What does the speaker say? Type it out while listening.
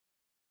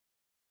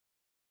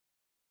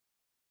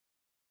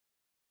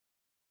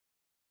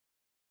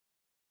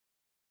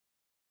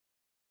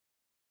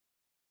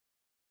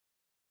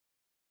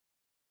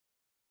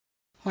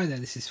Hi there,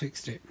 this is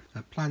Fixed It. I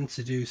plan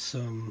to do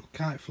some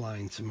kite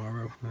flying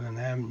tomorrow and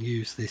I haven't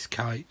used this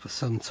kite for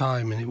some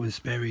time, and it was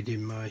buried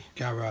in my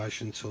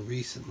garage until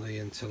recently,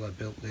 until I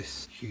built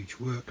this huge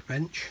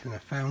workbench and I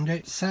found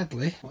it.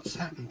 Sadly, what's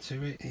happened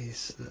to it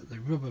is that the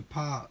rubber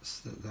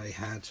parts that they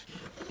had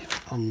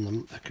on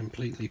them are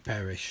completely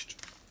perished.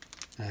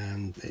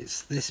 And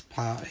it's this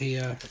part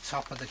here, the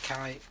top of the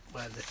kite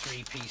where the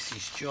three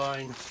pieces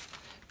join,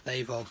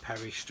 they've all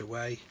perished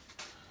away.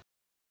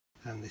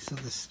 And this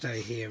other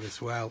stay here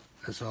as well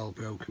is all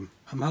broken.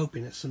 I'm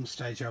hoping at some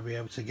stage I'll be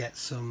able to get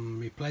some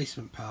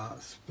replacement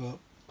parts, but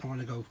I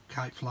want to go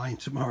kite flying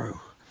tomorrow.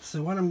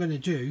 So what I'm going to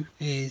do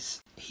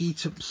is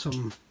heat up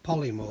some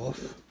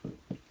polymorph,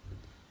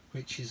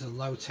 which is a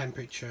low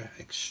temperature,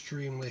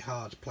 extremely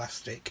hard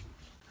plastic,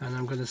 and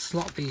I'm going to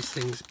slot these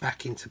things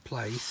back into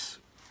place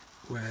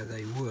where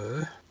they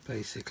were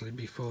basically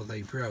before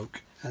they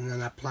broke, and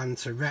then I plan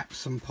to wrap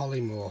some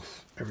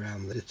polymorph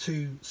around the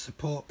two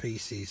support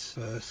pieces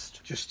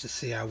first, just to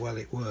see how well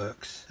it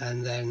works,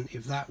 and then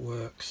if that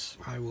works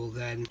I will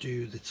then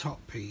do the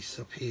top piece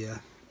up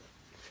here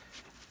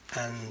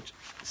and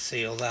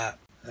seal that.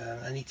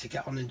 I need to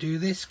get on and do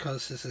this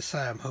because, as I say,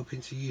 I'm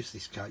hoping to use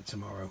this kite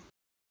tomorrow.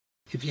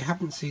 If you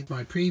haven't seen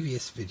my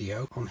previous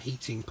video on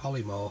heating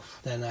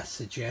polymorph, then I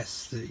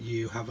suggest that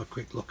you have a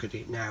quick look at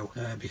it now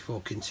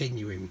before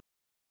continuing.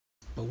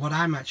 But what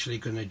I'm actually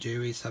going to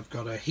do is, I've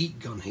got a heat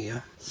gun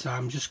here, so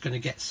I'm just going to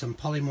get some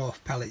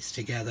polymorph pellets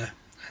together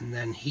and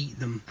then heat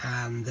them,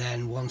 and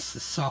then once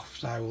they're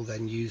soft I will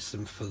then use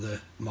them for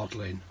the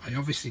modelling. I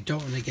obviously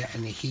don't want to get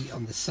any heat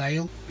on the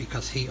sail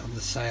because heat on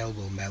the sail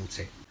will melt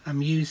it.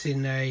 I'm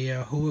using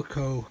a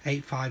Huaco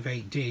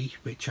 858D,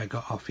 which I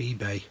got off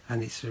eBay,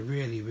 and it's a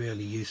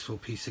really useful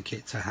piece of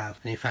kit to have.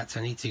 And in fact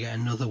I need to get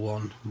another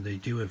one. They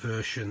do a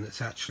version that's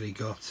actually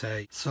got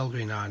a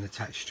soldering iron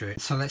attached to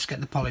it. So let's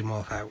get the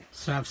polymorph out.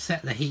 So I've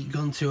set the heat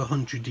gun to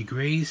 100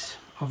 degrees.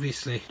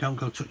 Obviously don't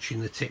go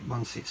touching the tip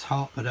once it's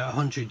hot, but at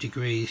 100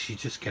 degrees you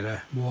just get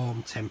a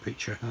warm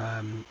temperature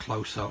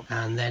close up,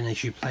 and then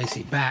as you place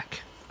it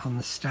back on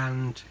the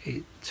stand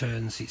it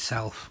turns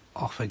itself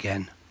off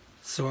again.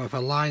 So I've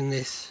aligned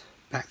this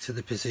back to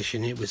the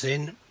position it was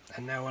in,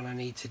 and now what I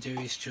need to do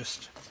is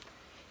just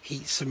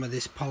heat some of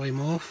this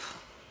polymorph.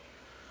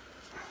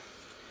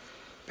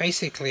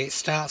 Basically it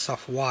starts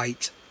off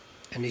white,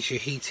 and as you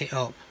heat it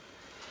up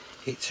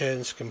it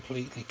turns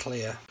completely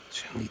clear.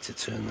 So I need to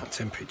turn that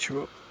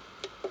temperature up.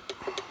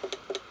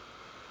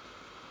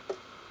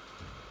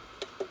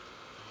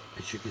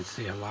 As you can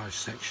see, a large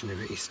section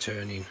of it is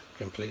turning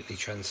completely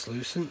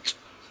translucent.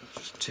 So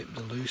just tip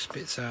the loose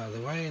bits out of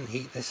the way and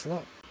heat this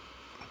lot.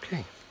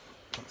 Okay,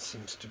 that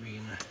seems to be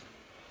in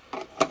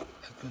a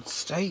good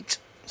state,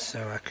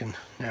 so I can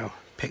now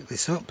pick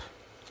this up.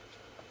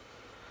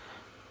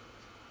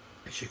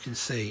 As you can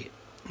see,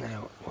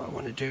 now what I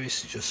want to do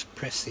is to just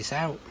press this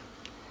out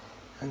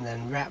and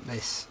then wrap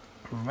this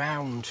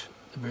around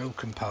the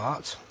broken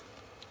part,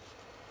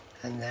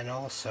 and then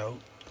also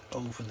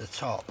over the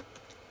top,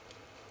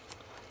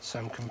 so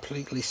I'm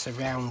completely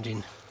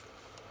surrounding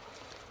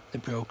the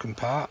broken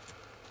part.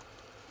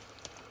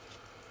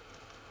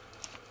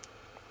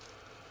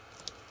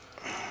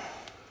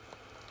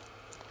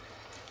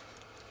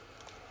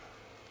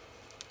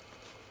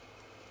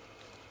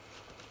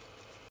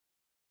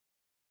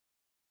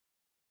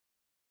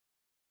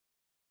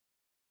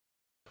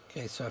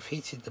 Okay, so I've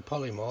heated the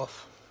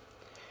polymorph.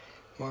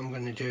 What I'm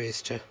going to do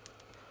is to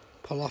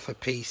pull off a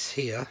piece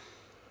here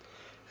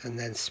and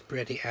then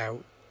spread it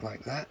out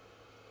like that,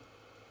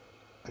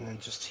 and then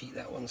just heat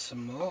that one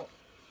some more.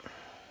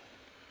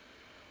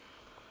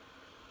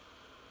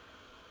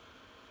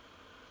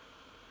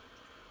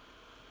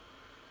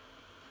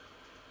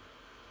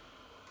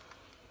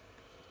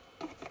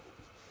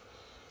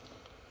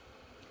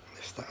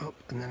 Lift that up,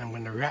 and then I'm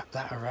going to wrap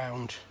that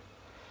around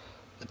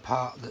the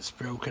part that's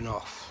broken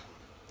off.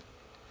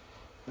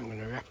 I'm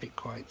going to wrap it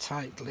quite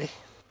tightly.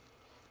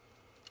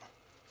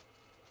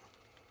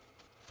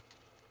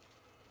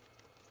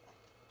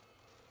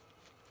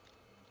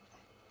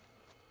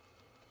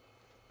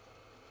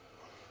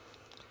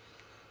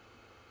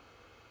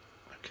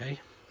 Okay,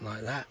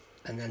 like that,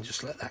 and then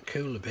just let that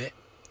cool a bit,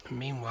 and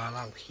meanwhile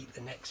I'll heat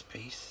the next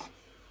piece.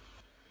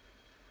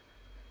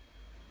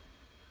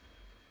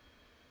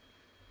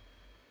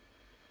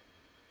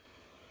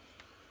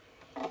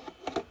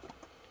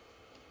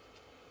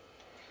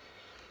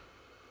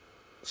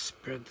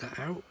 Spread that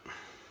out.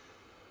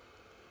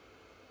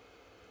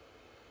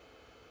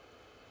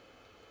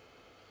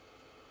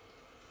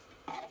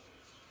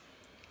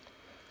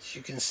 As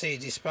you can see,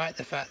 despite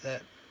the fact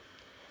that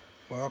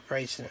we're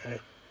operating at a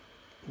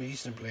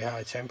reasonably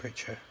high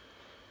temperature,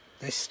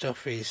 this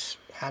stuff is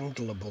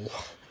handleable,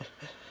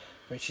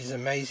 which is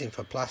amazing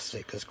for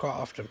plastic, because quite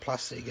often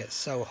plastic gets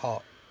so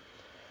hot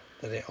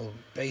that it'll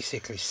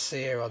basically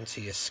sear onto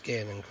your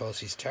skin and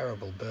causes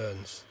terrible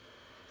burns.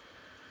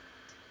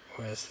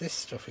 Whereas this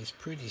stuff is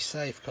pretty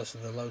safe because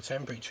of the low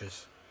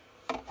temperatures.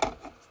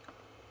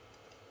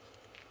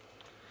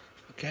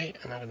 Okay,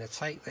 and I'm going to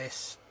take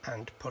this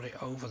and put it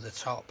over the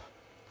top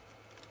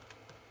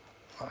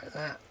like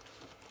that,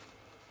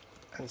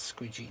 and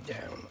squidge it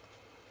down.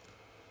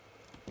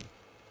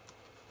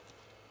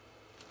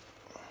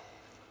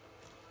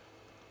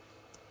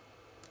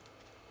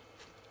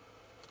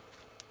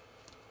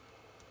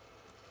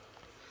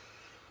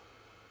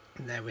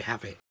 And there we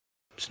have it.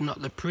 It's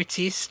not the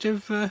prettiest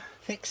of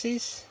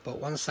fixes, but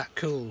once that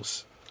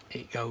cools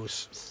it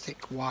goes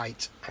thick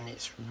white and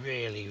it's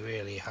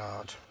really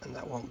hard, and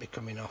that won't be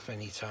coming off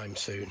anytime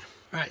soon.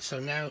 Right, so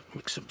now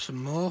mix up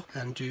some more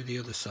and do the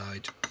other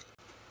side.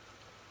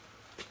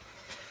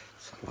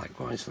 So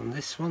likewise on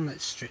this one,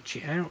 let's stretch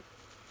it out.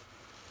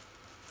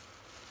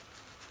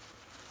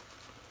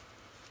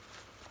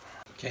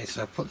 Okay,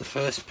 so I put the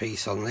first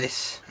piece on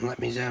this, and let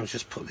me now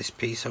just put this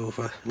piece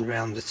over and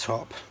round the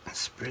top and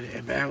spread it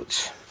about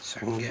so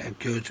I can get a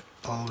good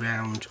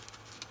all-round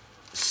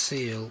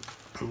seal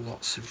and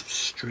lots of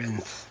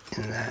strength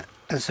in that.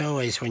 As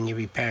always, when you're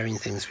repairing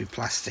things with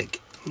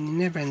plastic, you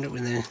never end up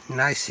with the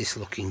nicest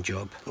looking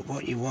job, but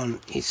what you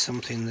want is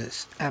something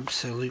that's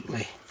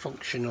absolutely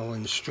functional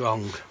and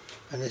strong.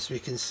 And as we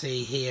can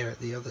see here at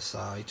the other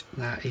side,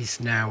 that is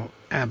now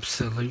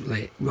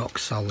absolutely rock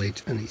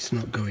solid and it's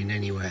not going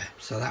anywhere.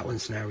 So that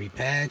one's now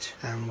repaired,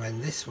 and when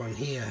this one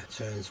here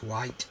turns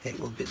white, it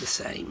will be the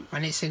same.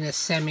 When it's in a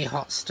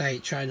semi-hot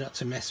state, try not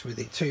to mess with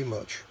it too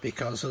much,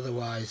 because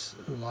otherwise,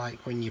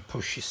 like when you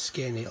push your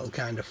skin, it'll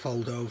kind of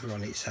fold over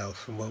on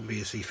itself and won't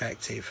be as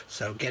effective.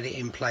 So get it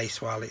in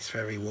place while it's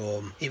very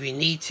warm. If you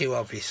need to,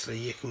 obviously,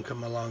 you can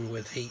come along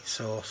with heat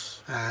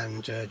source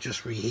and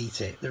just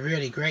reheat it. The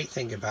really great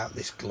thing about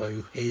this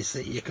glue is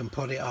that you can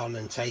put it on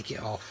and take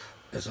it off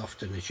as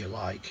often as you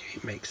like.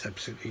 It makes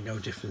absolutely no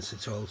difference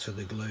at all to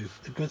the glue.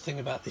 The good thing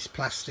about this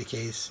plastic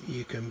is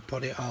you can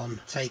put it on,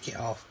 take it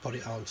off, put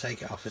it on,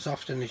 take it off as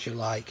often as you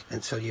like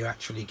until you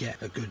actually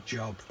get a good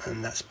job,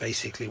 and that's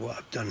basically what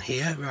I've done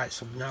here. Right,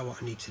 so now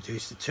what I need to do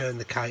is to turn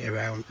the kite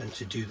around and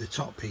to do the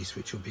top piece,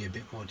 which will be a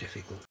bit more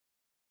difficult.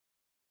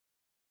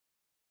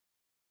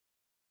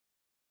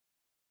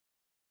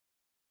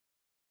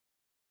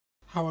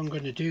 How I'm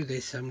going to do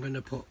this, I'm going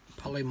to put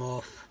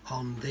polymorph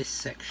on this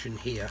section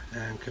here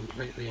and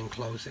completely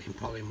enclose it in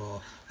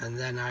polymorph, and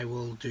then I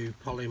will do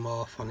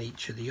polymorph on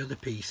each of the other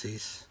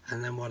pieces,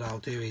 and then what I'll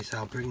do is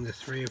I'll bring the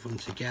three of them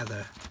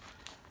together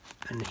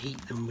and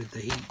heat them with the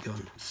heat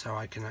gun so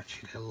I can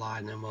actually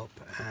line them up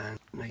and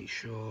make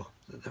sure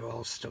that they're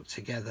all stuck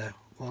together.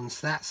 Once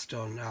that's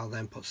done, I'll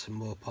then put some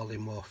more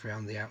polymorph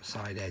around the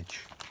outside edge.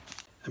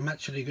 I'm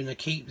actually going to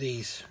keep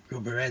these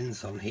rubber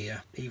ends on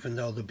here, even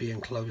though they'll be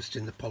enclosed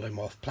in the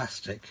polymorph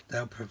plastic.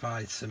 They'll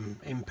provide some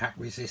impact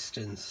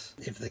resistance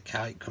if the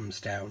kite comes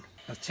down.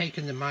 I've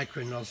taken the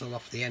micro nozzle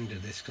off the end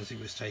of this because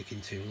it was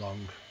taking too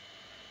long,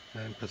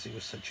 because it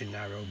was such a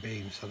narrow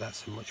beam, so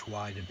that's a much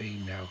wider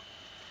beam now.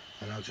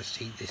 And I'll just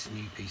heat this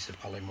new piece of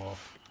polymorph.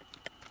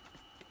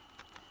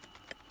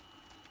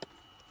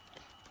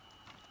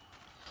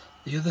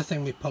 The other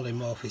thing with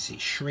polymorph is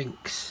it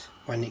shrinks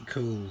when it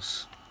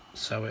cools,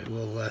 so it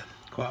will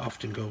quite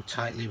often go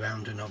tightly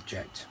round an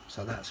object.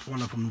 So that's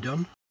one of them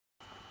done.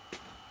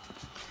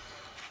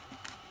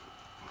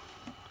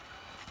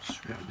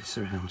 Just wrap this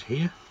around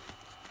here.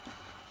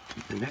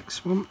 Do the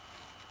next one.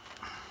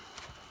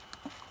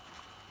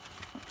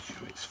 Make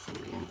sure it's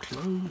fully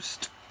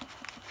enclosed.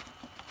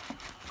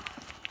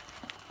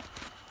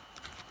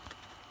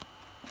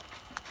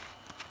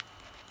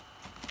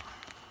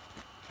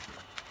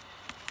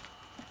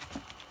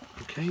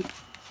 Okay,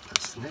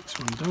 that's the next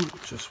one done.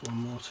 Just one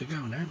more to go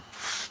now.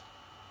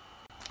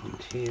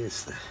 And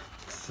here's the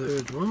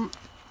third one.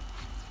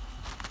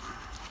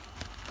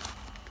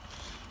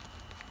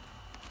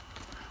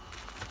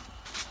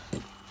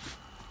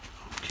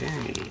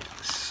 Okay,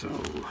 so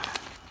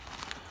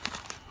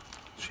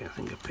actually I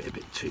think I put a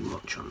bit too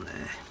much on there.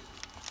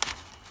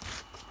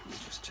 Let me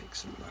just take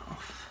some of that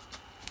off.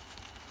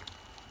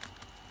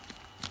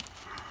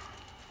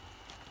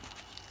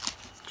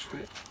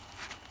 That's it.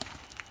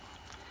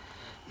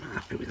 Not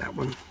happy with that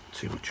one,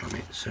 too much on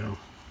it, so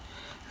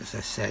as I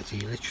said,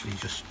 you literally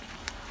just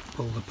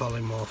pull the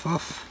polymorph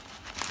off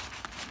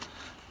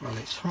while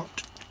it's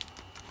hot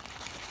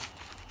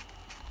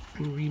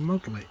and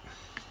remodel it.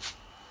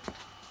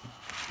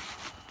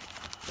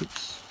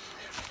 Oops.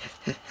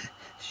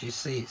 As you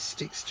see, it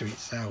sticks to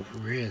itself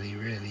really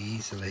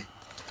easily.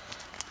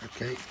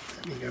 Okay,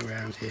 let me go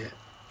around here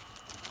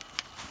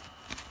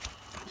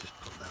and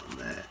just put that on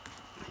there,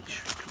 make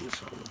sure it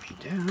comes all the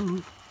way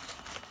down.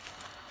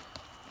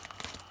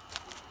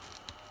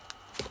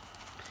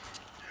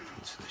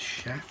 To the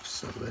shaft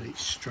so that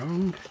it's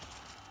strong.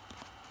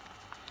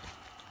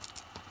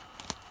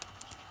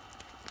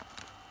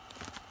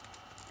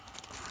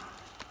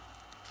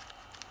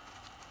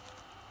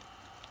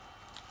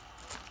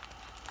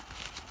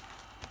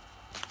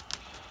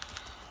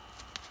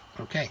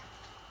 Okay,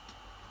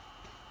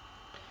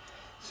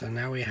 so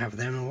now we have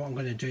them, and what I'm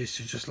going to do is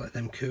to just let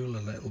them cool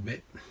a little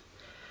bit,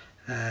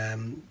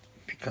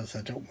 because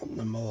I don't want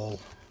them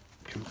all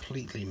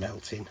completely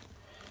melting.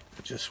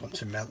 I just want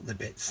to melt the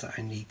bits that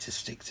I need to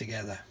stick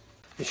together.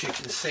 As you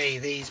can see,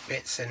 these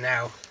bits are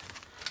now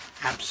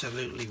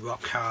absolutely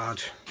rock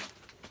hard.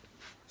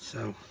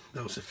 So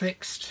those are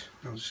fixed.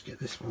 I'll just get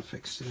this one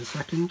fixed in a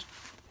second.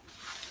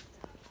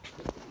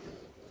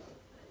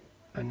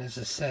 And as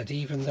I said,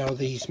 even though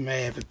these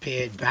may have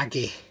appeared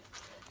baggy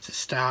to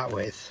start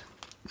with,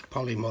 the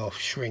polymorph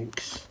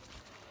shrinks,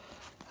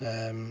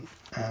 and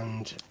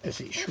as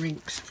it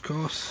shrinks, of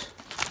course,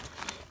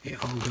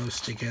 it all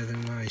goes together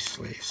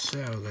nicely.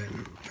 So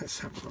then let's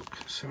have a look.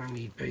 So I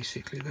need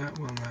basically that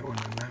one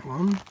and that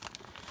one.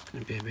 It's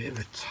going to be a bit of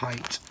a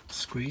tight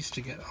squeeze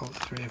to get all the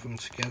three of them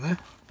together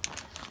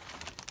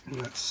in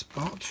that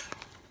spot.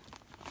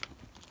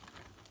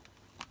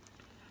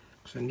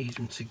 So I need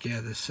them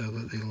together so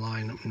that they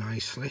line up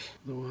nicely,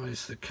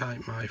 otherwise the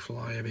kite might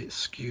fly a bit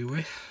skew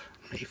with.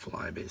 May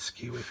fly a bit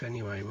skew with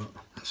anyway, but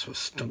that's what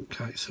stunt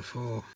kites are for.